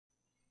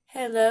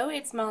Hello,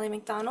 it's Molly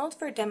McDonald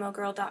for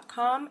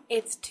DemoGirl.com.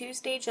 It's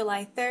Tuesday,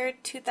 July 3rd,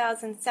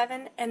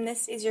 2007, and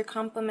this is your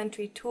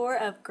complimentary tour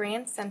of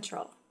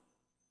GrandCentral.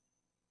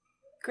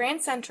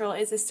 GrandCentral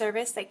is a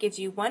service that gives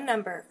you one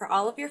number for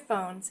all of your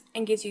phones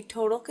and gives you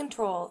total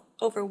control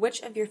over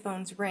which of your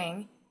phones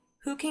ring,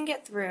 who can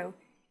get through,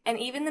 and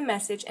even the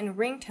message and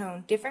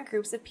ringtone different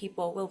groups of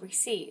people will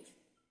receive.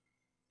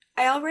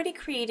 I already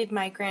created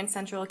my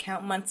GrandCentral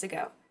account months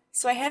ago,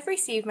 so I have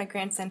received my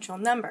GrandCentral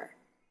number.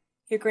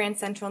 Your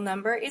GrandCentral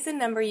number is a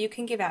number you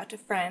can give out to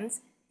friends,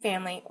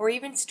 family, or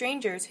even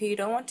strangers who you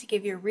don't want to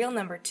give your real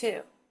number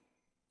to.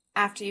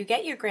 After you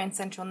get your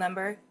GrandCentral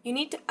number, you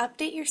need to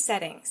update your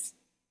settings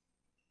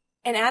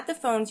and add the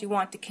phones you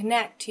want to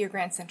connect to your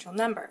GrandCentral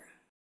number.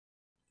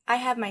 I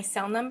have my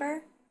cell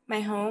number,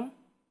 my home,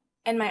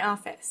 and my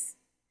office.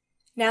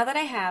 Now that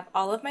I have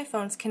all of my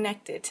phones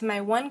connected to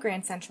my one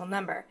GrandCentral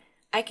number,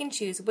 I can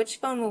choose which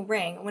phone will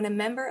ring when a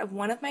member of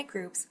one of my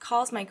groups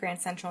calls my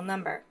GrandCentral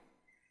number.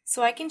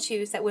 So I can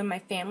choose that when my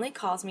family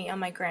calls me on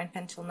my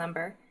GrandCentral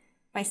number,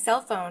 my cell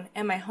phone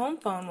and my home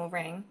phone will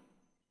ring,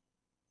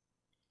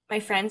 my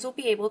friends will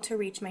be able to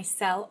reach my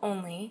cell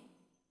only,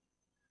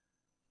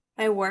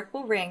 my work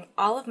will ring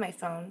all of my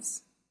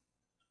phones,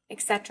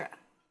 etc.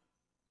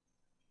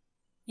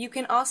 You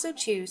can also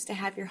choose to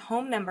have your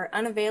home number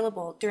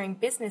unavailable during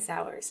business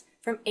hours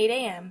from 8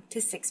 a.m.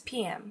 to 6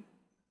 p.m.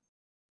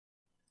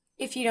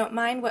 If you don't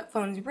mind what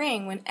phones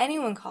ring when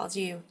anyone calls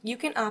you, you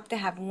can opt to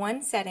have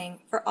one setting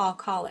for all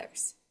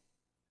callers.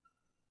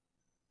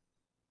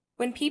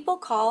 When people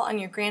call on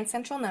your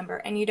GrandCentral number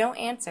and you don't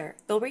answer,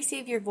 they'll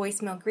receive your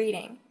voicemail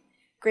greeting.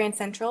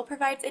 GrandCentral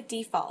provides a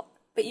default,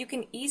 but you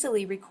can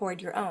easily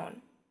record your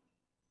own.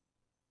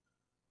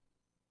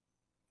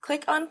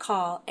 Click on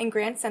Call and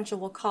GrandCentral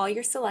will call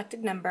your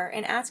selected number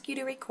and ask you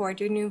to record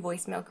your new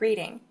voicemail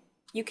greeting.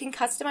 You can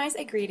customize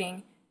a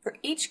greeting for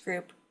each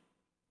group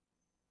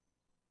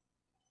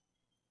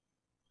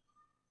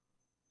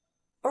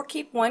or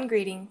keep one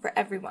greeting for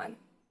everyone.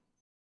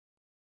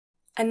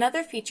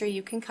 Another feature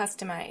you can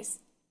customize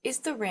is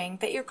the ring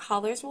that your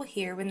callers will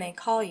hear when they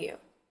call you.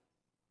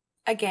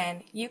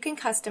 Again, you can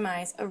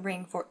customize a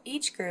ring for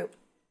each group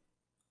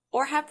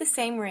or have the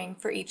same ring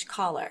for each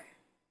caller.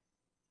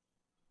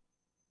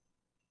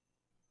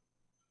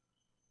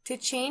 To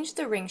change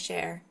the ring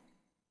share,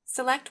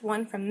 select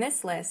one from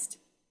this list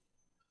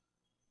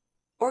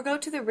or go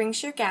to the ring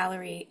share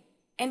gallery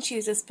and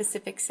choose a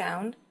specific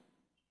sound,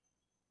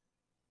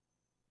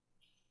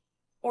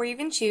 or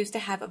even choose to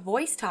have a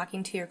voice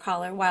talking to your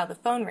caller while the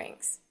phone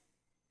rings.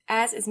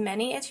 Add as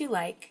many as you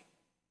like.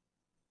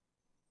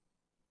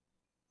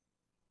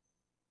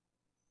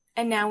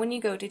 And now when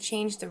you go to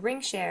change the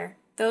ring share,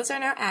 those are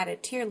now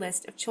added to your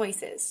list of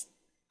choices.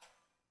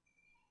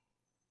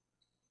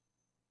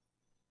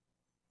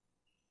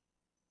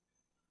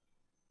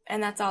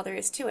 And that's all there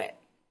is to it.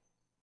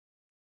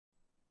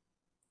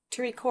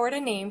 To record a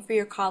name for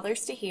your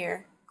callers to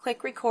hear,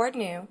 click Record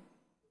New,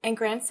 and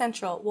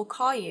GrandCentral will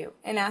call you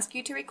and ask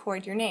you to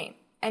record your name,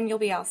 and you'll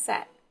be all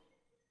set.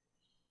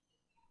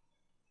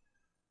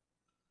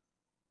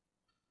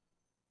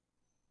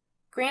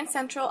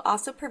 GrandCentral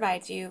also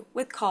provides you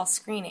with call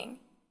screening.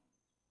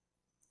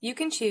 You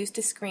can choose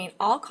to screen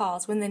all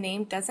calls when the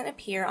name doesn't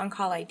appear on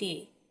call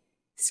ID,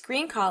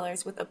 screen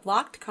callers with a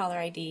blocked caller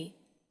ID,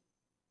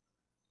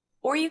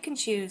 or you can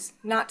choose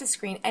not to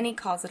screen any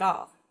calls at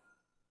all.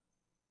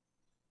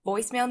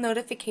 Voicemail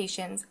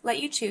notifications let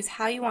you choose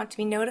how you want to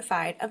be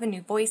notified of a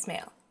new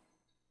voicemail,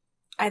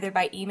 either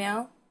by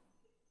email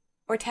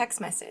or text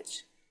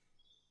message.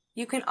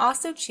 You can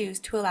also choose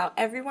to allow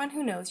everyone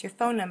who knows your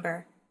phone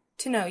number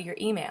to know your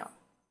email.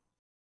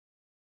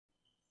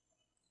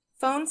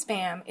 Phone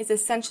spam is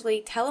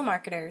essentially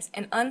telemarketers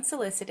and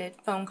unsolicited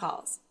phone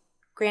calls.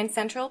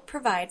 GrandCentral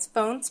provides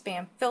phone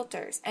spam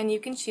filters, and you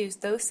can choose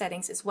those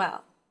settings as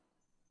well.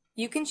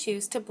 You can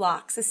choose to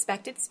block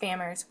suspected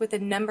spammers with a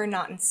number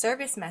not in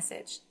service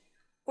message,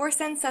 or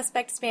send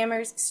suspect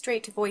spammers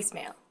straight to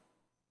voicemail.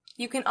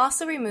 You can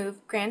also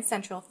remove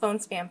GrandCentral phone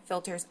spam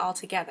filters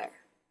altogether.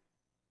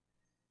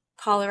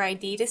 Caller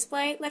ID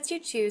display lets you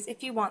choose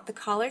if you want the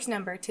caller's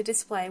number to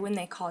display when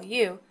they call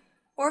you,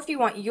 or if you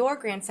want your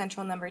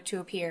GrandCentral number to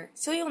appear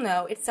so you'll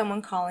know it's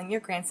someone calling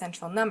your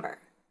GrandCentral number.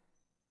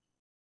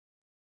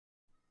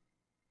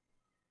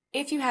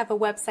 If you have a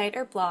website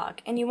or blog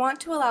and you want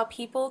to allow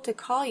people to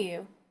call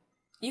you,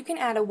 you can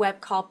add a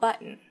web call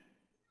button.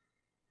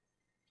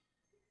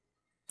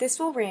 This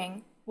will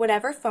ring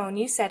whatever phone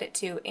you set it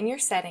to in your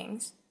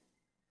settings,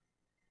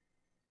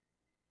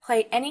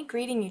 play any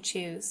greeting you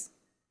choose,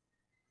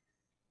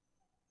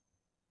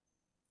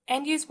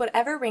 and use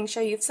whatever ring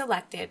share you've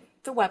selected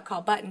the web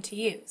call button to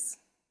use.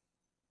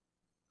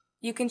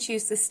 You can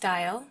choose the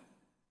style,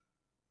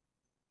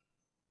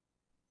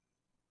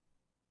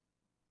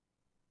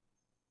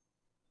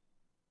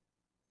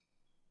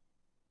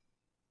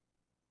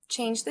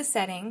 change the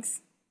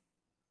settings,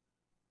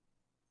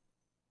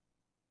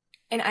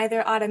 and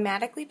either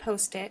automatically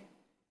post it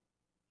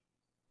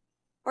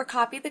or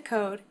copy the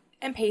code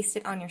and paste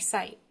it on your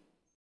site.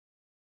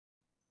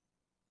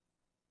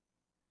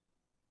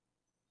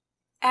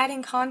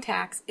 Adding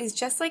contacts is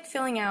just like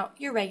filling out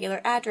your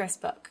regular address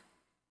book,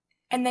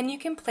 and then you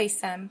can place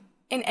them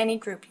in any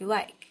group you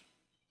like.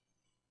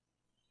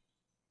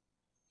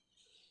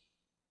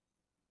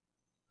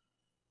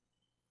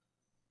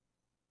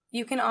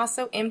 You can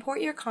also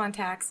import your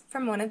contacts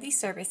from one of these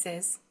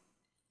services,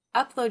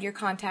 upload your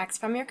contacts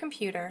from your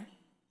computer,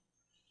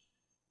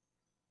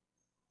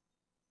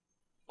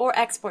 or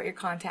export your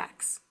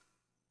contacts.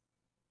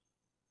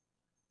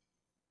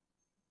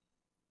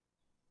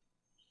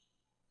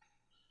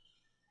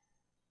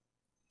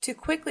 To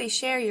quickly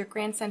share your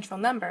GrandCentral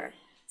number,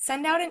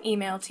 send out an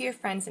email to your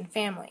friends and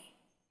family.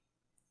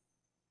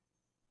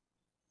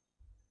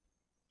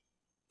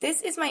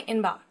 This is my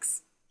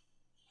inbox.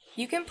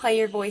 You can play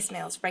your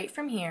voicemails right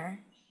from here,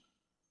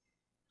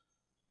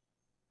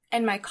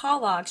 and my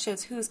call log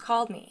shows who's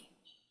called me.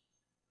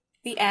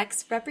 The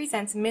X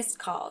represents missed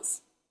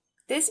calls.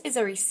 This is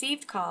a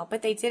received call,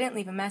 but they didn't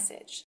leave a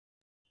message.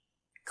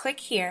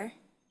 Click here.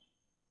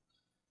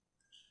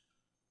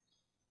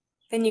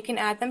 Then you can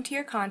add them to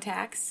your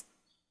contacts,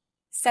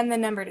 send the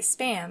number to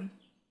spam,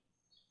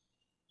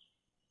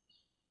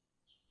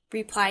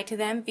 reply to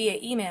them via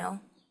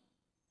email,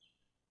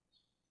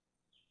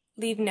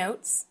 leave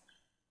notes,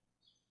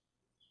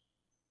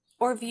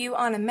 or view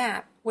on a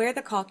map where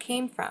the call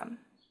came from.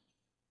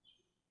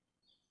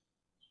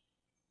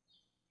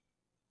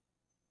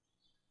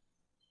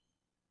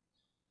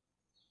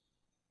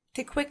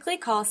 To quickly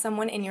call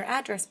someone in your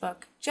address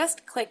book,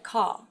 just click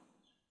Call.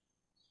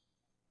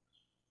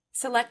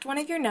 Select one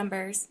of your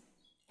numbers,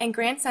 and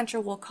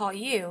GrandCentral will call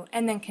you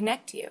and then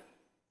connect you.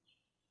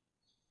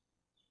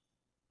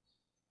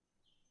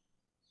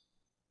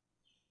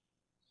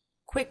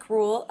 Quick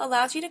Rule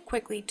allows you to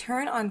quickly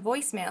turn on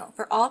voicemail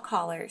for all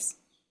callers,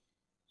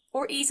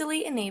 or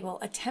easily enable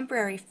a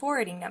temporary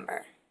forwarding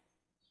number.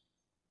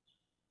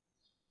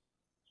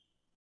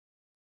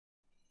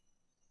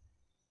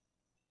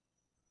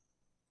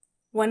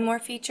 One more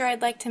feature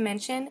I'd like to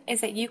mention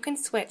is that you can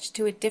switch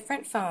to a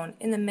different phone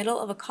in the middle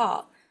of a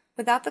call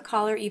without the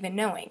caller even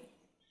knowing.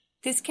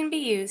 This can be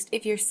used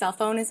if your cell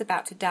phone is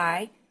about to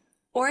die,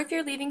 or if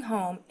you're leaving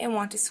home and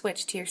want to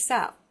switch to your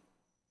cell.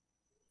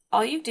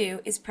 All you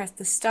do is press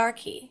the star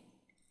key.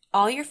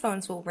 All your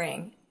phones will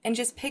ring, and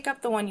just pick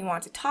up the one you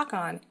want to talk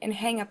on and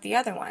hang up the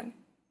other one.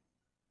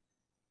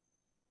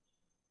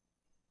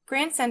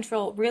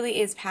 GrandCentral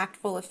really is packed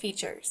full of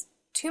features,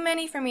 too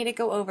many for me to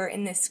go over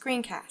in this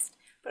screencast,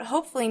 but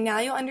hopefully now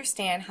you'll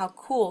understand how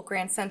cool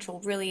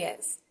GrandCentral really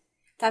is.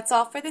 That's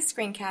all for this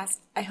screencast.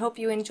 I hope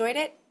you enjoyed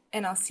it,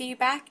 and I'll see you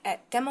back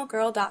at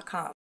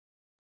demogirl.com.